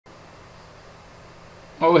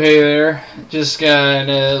Oh, hey there. Just got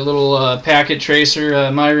a little packet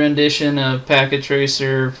tracer, my rendition of packet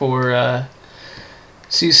tracer for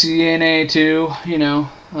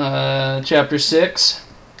CCNA2, chapter 6.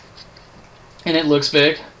 And it looks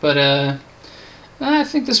big, but I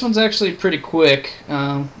think this one's actually pretty quick.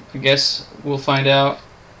 I guess we'll find out.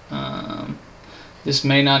 This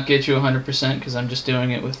may not get you 100% because I'm just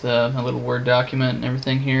doing it with my little Word document and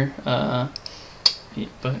everything here. But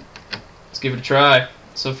let's give it a try.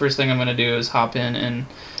 So first thing I'm going to do is hop in and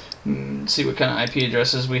see what kind of IP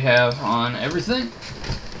addresses we have on everything.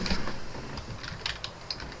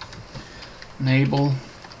 Enable,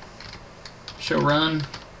 show run,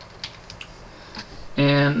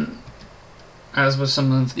 and as with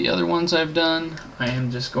some of the other ones I've done, I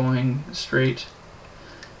am just going straight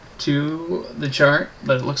to the chart,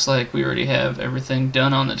 but it looks like we already have everything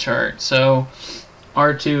done on the chart. So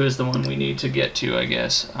R2 is the one we need to get to, I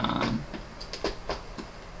guess.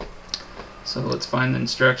 So let's find the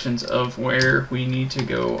instructions of where we need to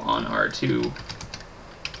go on R2.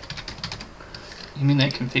 You mean they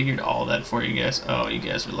configured all that for you guys? Oh, you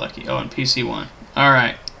guys are lucky. Oh, and PC1.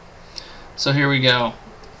 Alright. So here we go.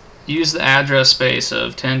 Use the address space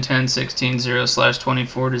of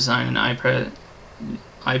 10.10.16.0/24 design an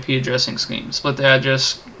IP addressing scheme. Split the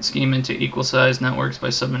address scheme into equal size networks by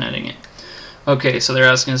subnetting it. Okay, so they're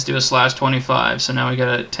asking us to do a /25. So now we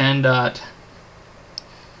got a 10.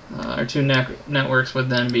 Our two networks would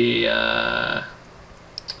then be 10,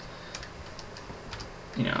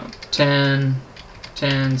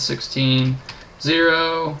 10, 16,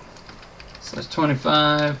 0,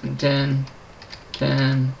 /25, and 10,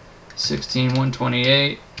 10, 16,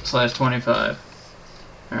 128, /25.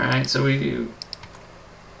 Alright, so we're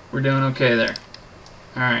doing okay there.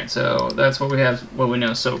 Alright, so that's what we have, what we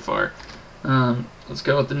know so far. Let's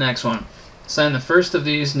go with the next one. Assign the first of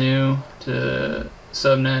these new to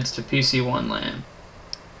subnets to PC1 LAN.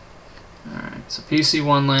 Alright, so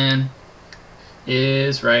PC1 LAN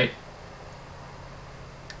is right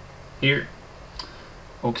here.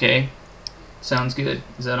 Okay, sounds good.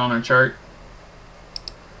 Is that on our chart?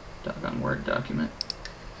 Doggone Word document.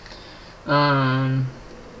 PC1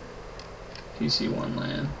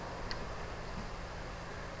 LAN.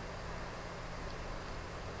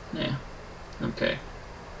 Yeah, okay.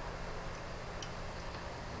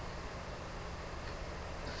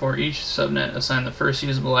 For each subnet, assign the first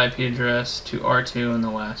usable IP address to R2 and the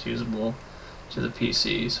last usable to the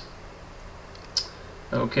PCs.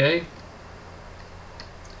 Okay.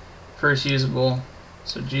 First usable,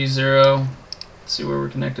 so G0. Let's see where we're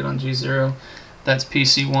connected on G0. That's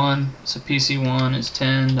PC1. So PC1 is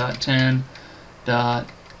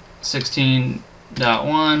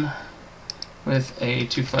 10.10.16.1 with a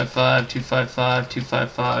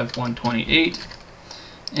 255.255.255.128.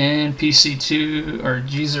 And PC2 or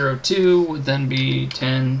G02 would then be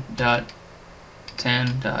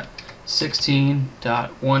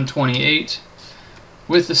 10.10.16.128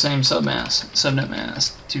 with the same subnet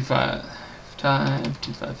mask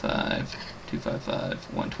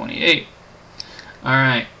 255.255.128.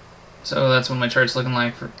 Alright, so that's what my chart's looking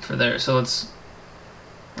like for there. So let's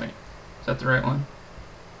wait, is that the right one?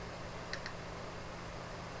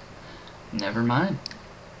 Never mind.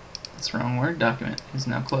 That's the wrong Word document. It's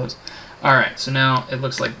now closed. Alright, so now it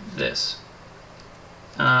looks like this.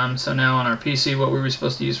 So now on our PC, what were we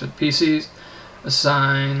supposed to use for the PCs?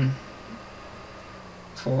 Assign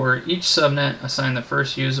for each subnet, assign the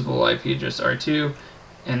first usable IP address to R2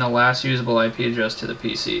 and the last usable IP address to the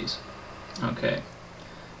PCs. Okay,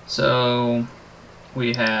 so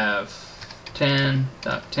we have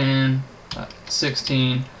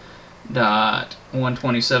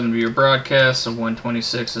 10.10.16.127 to your broadcast, so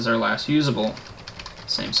 126 is our last usable.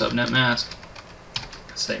 Same subnet mask,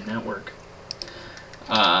 same network.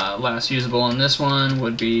 Last usable on this one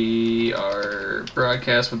would be, our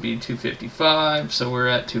broadcast would be 255, so we're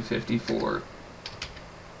at 254.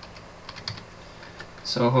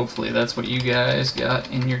 So hopefully that's what you guys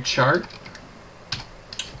got in your chart.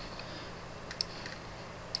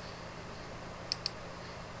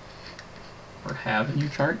 Or have in your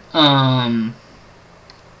chart.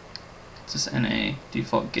 It's just NA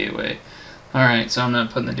default gateway. Alright, so I'm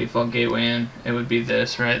not putting the default gateway in. It would be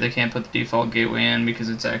this, right? They can't put the default gateway in because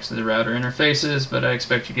it's actually the router interfaces, but I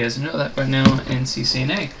expect you guys to know that by now in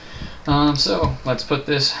CCNA. So let's put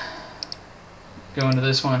this, go into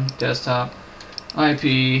this one, desktop,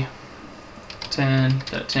 IP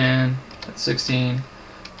 10.10.16.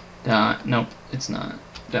 Nope, it's not.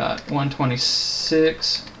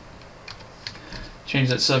 .126. Change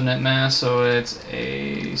that subnet mask so it's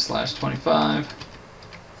a /25.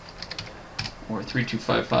 or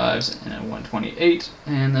 3255s and a 128.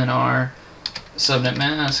 And then our subnet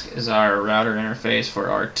mask is our router interface for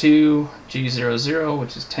R2 G00,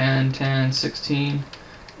 which is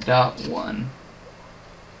 10.10.16.1.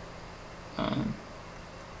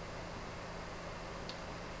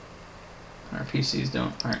 Our PCs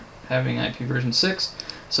aren't having IP version 6,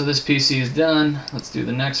 so this PC is done. Let's do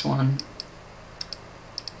the next one.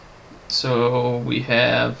 So we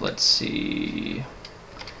have, let's see,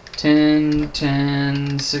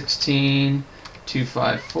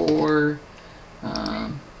 10.10.16.254.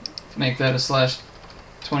 Make that a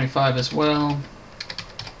 /25 as well.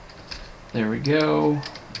 There we go.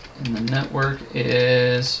 And the network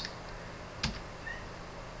is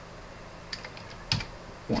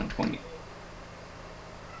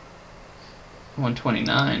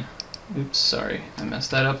 129. Oops, sorry, I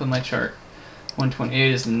messed that up in my chart.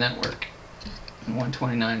 128 is the network, and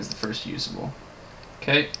 129 is the first usable.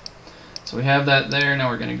 Okay, so we have that there. Now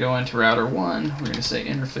we're going to go into router 1. We're going to say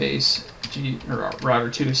interface router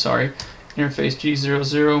 2, sorry, interface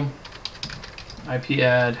G00, IP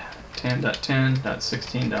add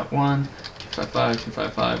 10.10.16.1,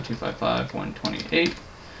 255.255.255.128,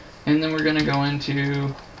 and then we're going to go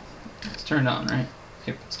into, it's turned on, right?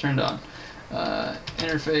 Yep, it's turned on.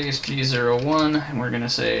 Interface G01, and we're going to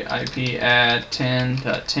say IP add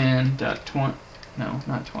 10.10.20, no,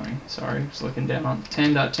 not 20, sorry, just looking down on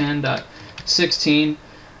 10.10.16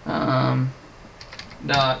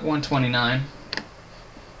 .129,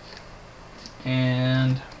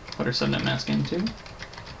 and put our subnet mask into.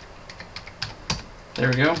 There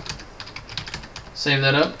we go. Save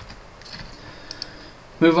that up.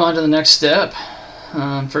 Move on to the next step.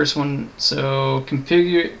 First one, so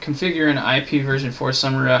configure an IP version 4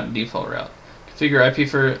 summary route and default route. Configure IP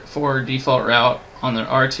for default route on the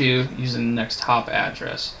R2 using the next hop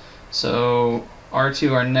address. So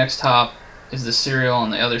R2, our next hop, is the serial on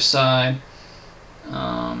the other side.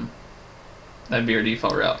 That'd be our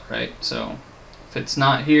default route, right? So if it's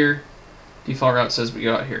not here, default route says we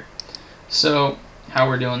go out here. So how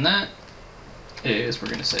we're doing that is we're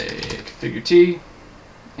going to say configure T,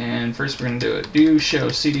 and first we're going to do show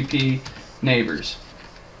CDP neighbors.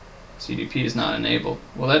 CDP is not enabled.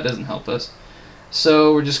 Well, that doesn't help us.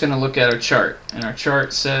 So we're just going to look at our chart, and our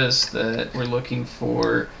chart says that we're looking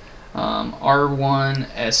for R1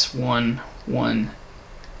 S110,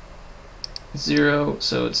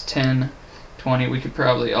 so it's 10.20. We could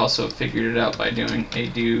probably also have figured it out by doing a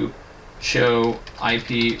do show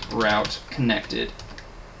IP route connected,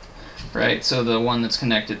 right? So the one that's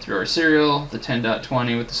connected through our serial, the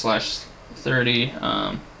 10.20 with the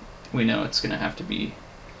 /30, we know it's going to have to be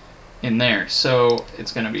in there. So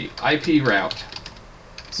it's going to be IP route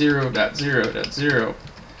 0.0.0,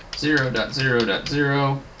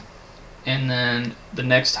 0.0.0, and then the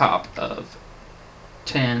next hop of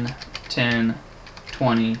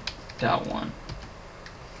 10.10.20.1.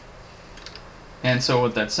 And so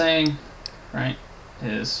what that's saying, right,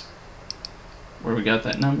 is where we got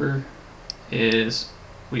that number is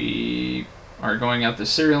we are going out the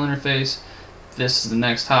serial interface. This is the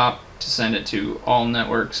next hop to send it to all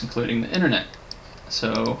networks, including the internet.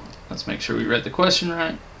 So let's make sure we read the question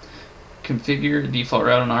right. Configure default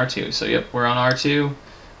route on R2. So yep, we're on R2.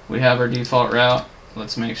 We have our default route.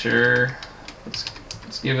 Let's make sure. Let's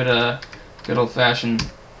give it a good old-fashioned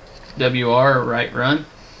WR, write run.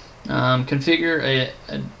 Configure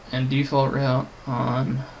a default route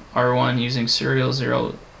on R1 using serial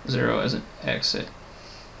 00 as an exit.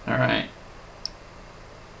 All right.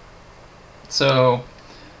 So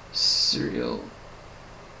serial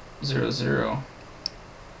 00.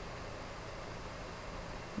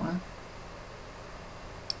 What?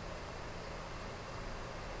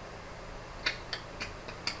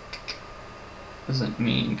 Doesn't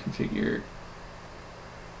mean configure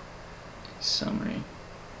a summary.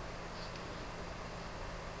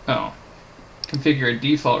 Oh, configure a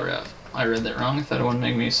default route. I read that wrong. I thought it would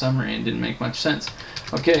make me a summary and didn't make much sense.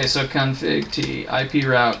 Okay, so config T IP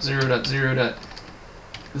route 0.0.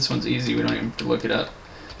 This one's easy. We don't even have to look it up.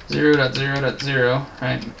 0.0.0,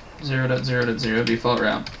 right? 0.0.0 default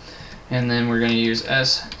route, and then we're going to use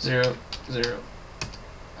S00.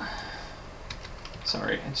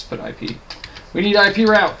 Sorry, I just put IP. We need IP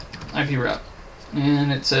route. IP route,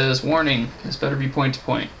 and it says warning. This better be point to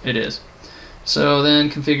point. It is. So then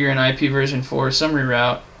configure an IP version 4 summary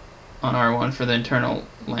route on R1 for the internal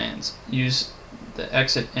LANs. Use the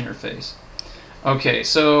exit interface. Okay,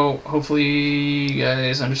 so hopefully you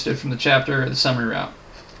guys understood from the chapter the summary route.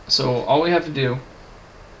 So all we have to do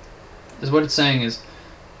is what it's saying is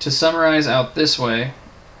to summarize out this way,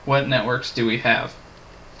 what networks do we have?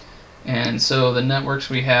 And so the networks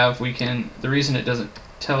we have, the reason it doesn't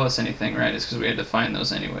tell us anything, right, is because we had to find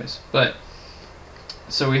those anyways. But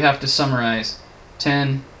so we have to summarize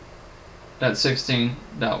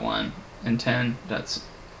 10.16.1 and 10.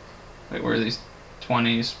 Wait, where are these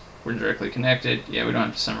 20s? We're directly connected. Yeah, we don't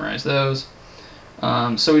have to summarize those.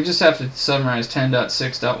 So we just have to summarize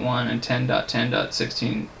 10.6.1 and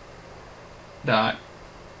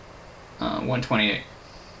 10.10.16.128,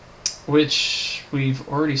 which we've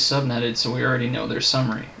already subnetted, so we already know their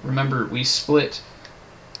summary. Remember, we split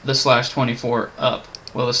the /24 up.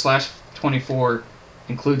 Well, the /24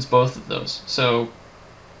 includes both of those, so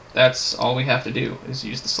that's all we have to do is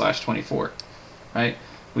use the /24, right?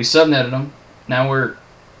 We subnetted them. Now we're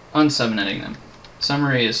unsubnetting them.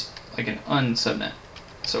 Summary is like an unsubnet.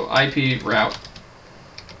 So IP route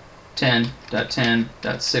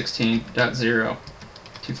 10.10.16.0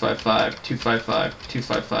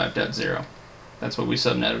 255.255.255.0. That's what we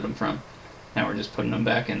subnetted them from. Now we're just putting them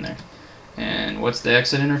back in there. And what's the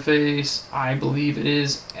exit interface? I believe it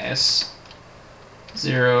is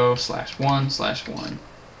S0/1/1.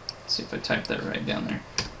 Let's see if I typed that right down there.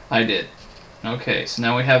 I did. Okay, so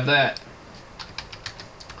now we have that.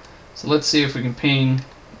 So let's see if we can ping.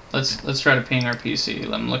 Let's try to ping our PC.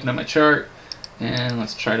 I'm looking at my chart, and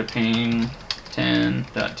let's try to ping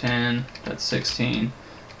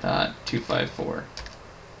 10.10.16.254.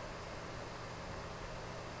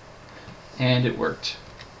 And it worked.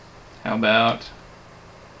 How about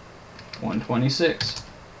 126?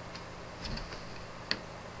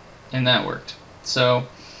 And that worked. So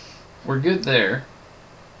we're good there.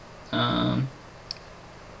 I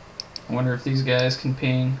wonder if these guys can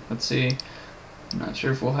ping. Let's see. I'm not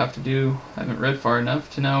sure if we'll have to do, I haven't read far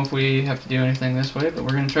enough to know if we have to do anything this way, but we're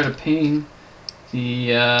going to try to ping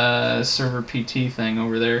the server PT thing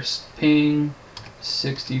over there. Ping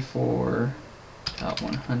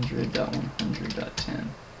 64.100.100.10.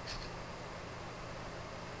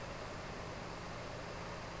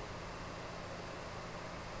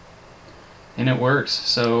 And it works.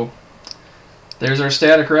 So there's our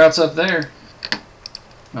static routes up there.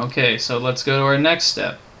 Okay, so let's go to our next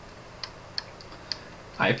step.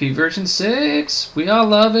 IP version 6. We all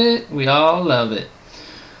love it. We all love it.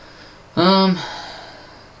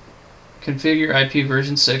 Configure IP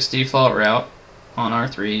version 6 default route on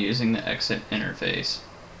R3 using the exit interface.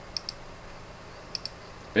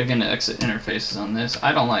 Big into exit interfaces on this.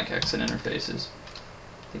 I don't like exit interfaces.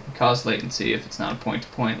 They can cause latency if it's not a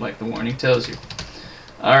point-to-point like the warning tells you.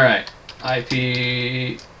 Alright,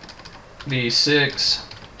 IPv6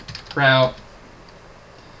 route,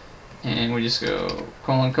 and we just go :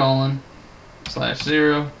 /0,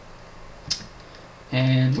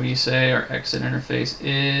 and we say our exit interface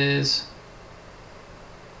is,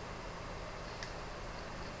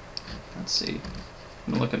 let's see,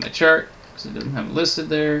 I'm going to look at my chart because it doesn't have it listed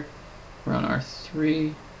there. We're on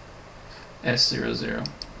R3 S00.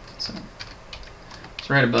 So it's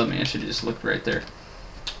right above me. I should have just looked right there.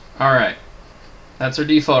 Alright, that's our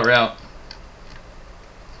default route.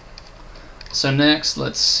 So next,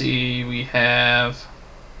 let's see, we have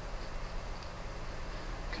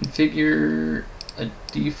configure a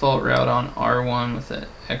default route on R1 with the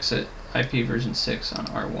exit IP version 6 on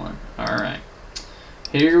R1. Alright,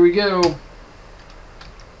 here we go.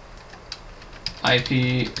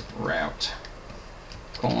 IP route :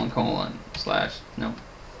 no,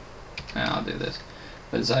 I'll do this,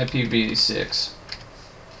 but it's IPv6,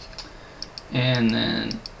 and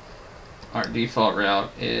then our default route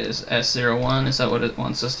is S01. Is that what it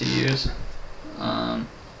wants us to use? I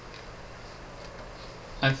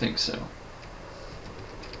think so.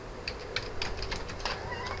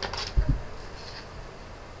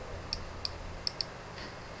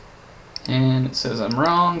 And it says I'm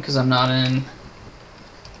wrong because I'm not in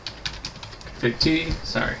config T.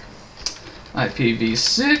 Sorry.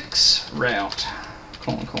 IPv6 route :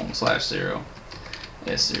 /0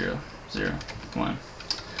 S001.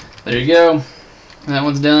 There you go. That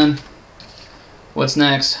one's done. What's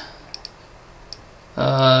next?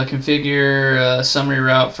 Configure a summary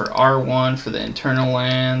route for R1 for the internal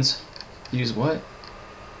LANs. Use what?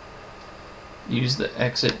 Use the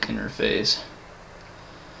exit interface.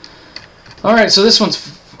 Alright, so this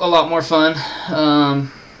one's a lot more fun.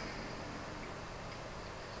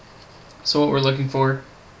 So what we're looking for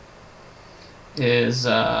is,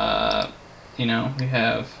 you know, we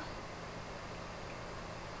have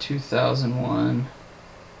 2001.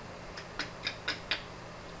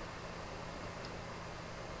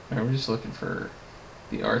 Right, we're just looking for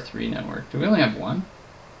the R3 network. Do we only have one?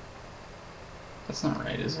 That's not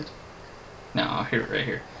right, is it? No, I'll hear it right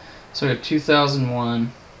here. So we have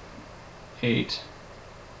 2001, 8,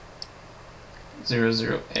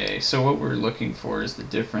 00A. So what we're looking for is the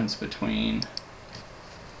difference between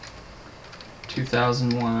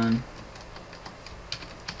 2001.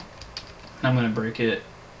 I'm going to break it,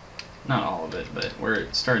 not all of it, but where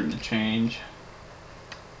it's starting to change.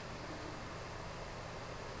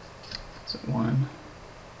 So 1.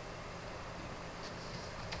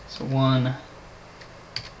 So 1,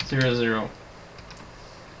 0, 0,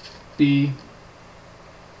 B,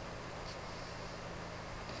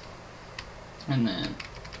 and then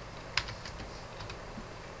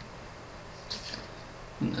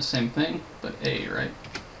the same thing, but A, right?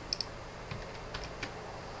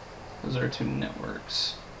 Those are two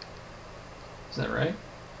networks. Is that right?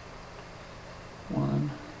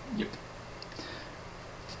 1, yep.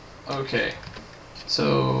 Okay,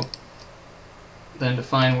 so then to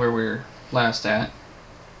find where we're last at,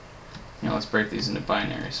 let's break these into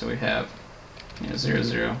binary. So we have 0,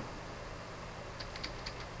 0,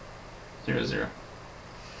 0, 0.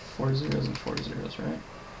 4 zeros and 4 zeros, right?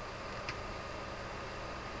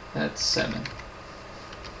 That's 7.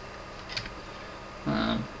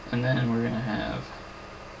 And then we're going to have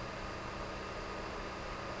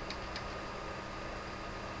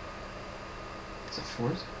it's a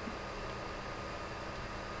 4?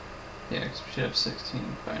 Yeah, because we should have 16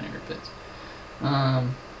 binary bits.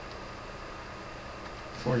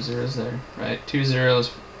 4 zeros there, right? 2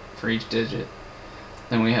 zeros for each digit.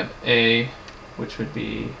 Then we have A, which would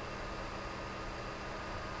be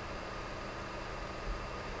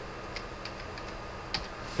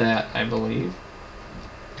that, I believe.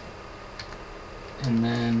 And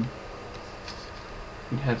then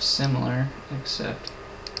we'd have similar, except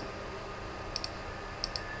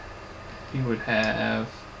you would have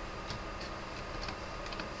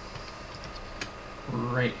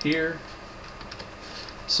right here.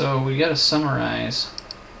 So we got to summarize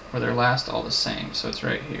where they're last all the same. So it's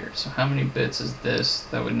right here. So how many bits is this?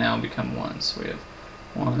 That would now become 1. So we have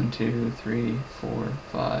 1, 2, 3, 4,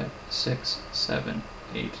 5, 6, 7,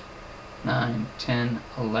 8, 9, 10,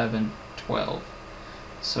 11, 12.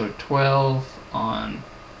 So 12 on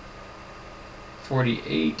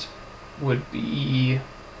 48 would be,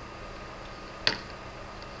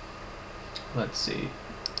 let's see,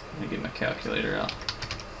 let me get my calculator out.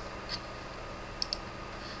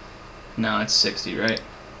 No, it's 60, right?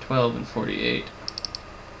 12 and 48.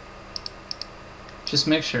 Just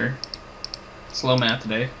make sure. Slow math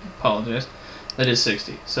today. Apologize. That is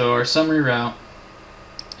 60. So our summary route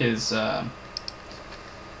is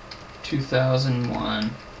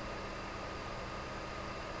 2001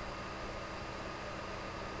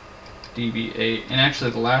 DB8. And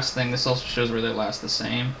actually the last thing, this also shows where they last the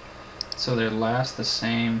same. So they're last the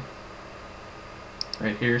same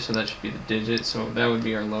right here, so that should be the digit. So that would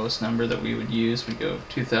be our lowest number that we would use. We go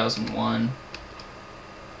 2001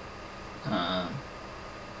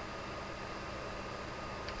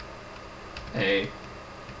 A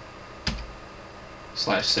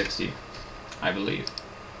 /60, I believe.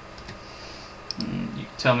 You can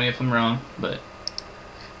tell me if I'm wrong, but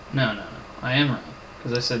no, I am wrong,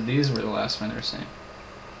 because I said these were the last one they were same.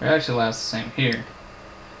 They actually last the same here.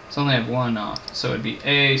 So only have one off, so it'd be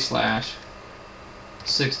A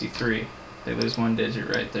 /63. They lose one digit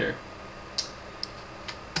right there.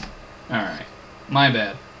 Alright, my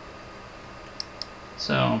bad.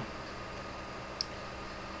 So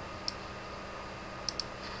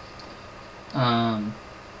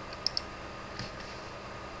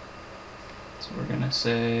we're gonna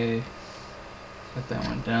say, get that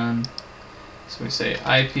one done. So we say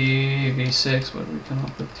IPv6, what do we come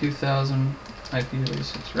up with? 2000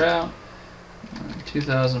 IPv6 route,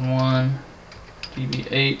 2001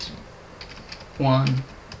 DB8 1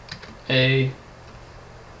 A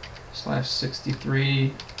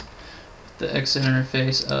 /63 with the exit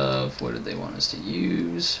interface of, what did they want us to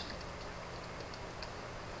use?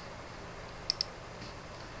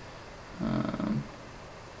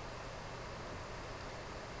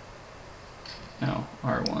 No,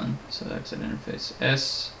 R1, so exit interface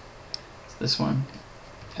S, it's this one,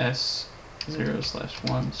 S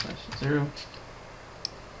 0/1/0.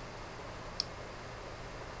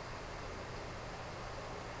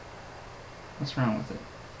 What's wrong with it?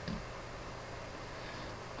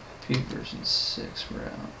 IP version 6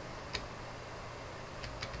 route.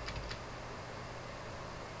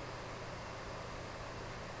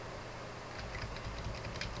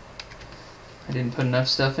 I didn't put enough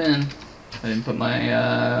stuff in. I didn't put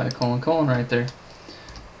my colon right there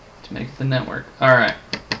to make it the network. Alright.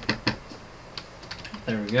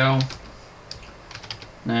 There we go.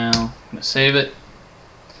 Now, I'm going to save it.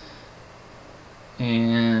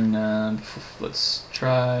 And let's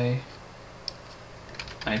try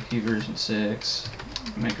IP version 6.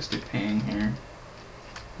 Make us do ping here.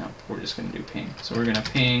 No, we're just going to do ping. So we're going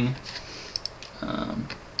to ping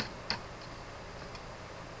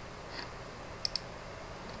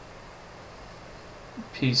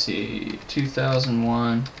PC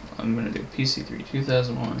 2001. I'm going to do PC3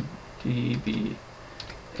 2001 DB8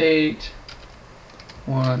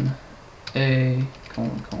 1A :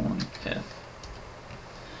 F.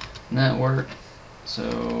 And that worked. So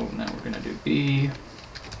now we're going to do B.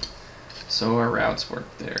 So our routes work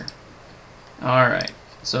there. Alright,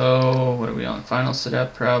 so what are we on? Final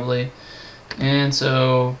setup probably. And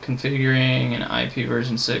so configuring an IP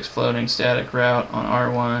version 6 floating static route on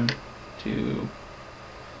R1 to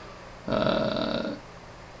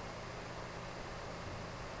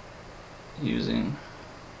using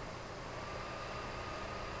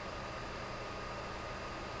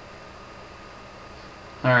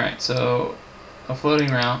alright, so a floating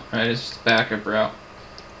route, right, is just a backup route.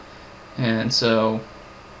 And so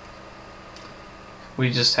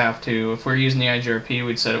we just have to, if we're using the EIGRP,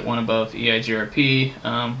 we'd set it one above EIGRP.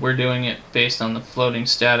 We're doing it based on the floating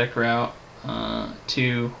static route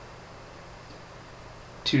to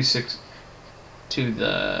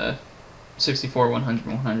the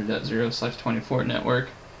 64.100.100.0/24 network.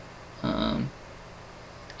 So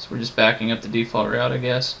we're just backing up the default route, I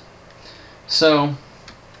guess. So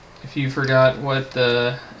if you forgot what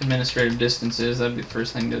the administrative distance is, that'd be the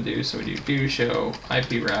first thing to do. So we do show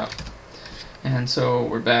IP route. And so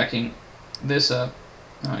we're backing this up.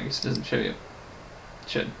 Oh, I guess it doesn't show you. It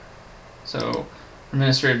should. So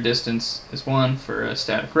administrative distance is 1 for a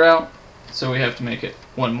static route. So we have to make it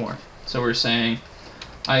 1 more. So we're saying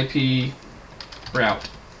IP route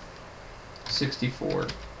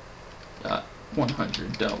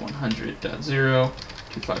 64.100.100.0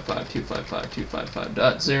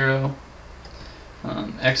 255.255.255.0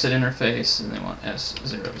 exit interface, and they want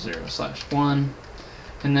S00/1,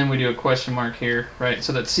 and then we do a question mark here, right?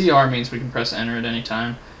 So that CR means we can press enter at any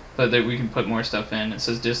time, but that we can put more stuff in. It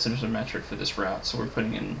says distance or metric for this route, so we're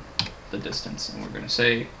putting in the distance, and we're going to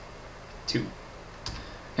say 2.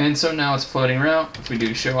 And so now it's floating route. If we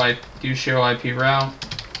do show IP route,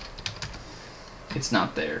 it's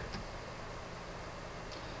not there,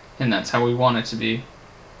 and that's how we want it to be.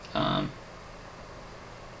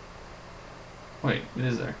 Wait, it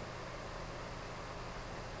is there.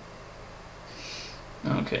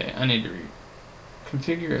 Okay, I need to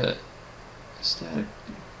configure a static.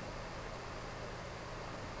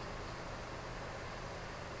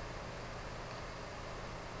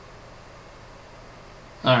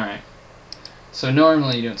 Alright, so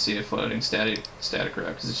normally you don't see a floating static route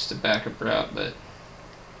because it's just a backup route, but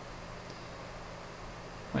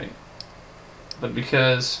wait, but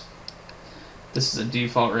because this is a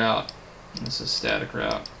default route and this is a static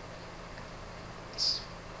route, it's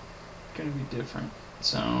going to be different.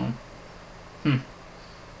 So,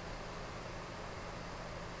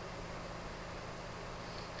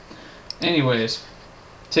 anyways,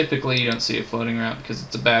 typically you don't see a floating route because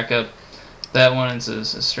it's a backup. That one is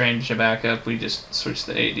a strange backup. We just switched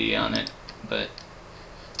the AD on it. But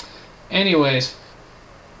anyways,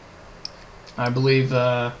 I believe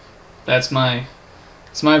that's my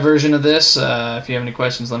version of this. If you have any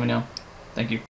questions, let me know. Thank you.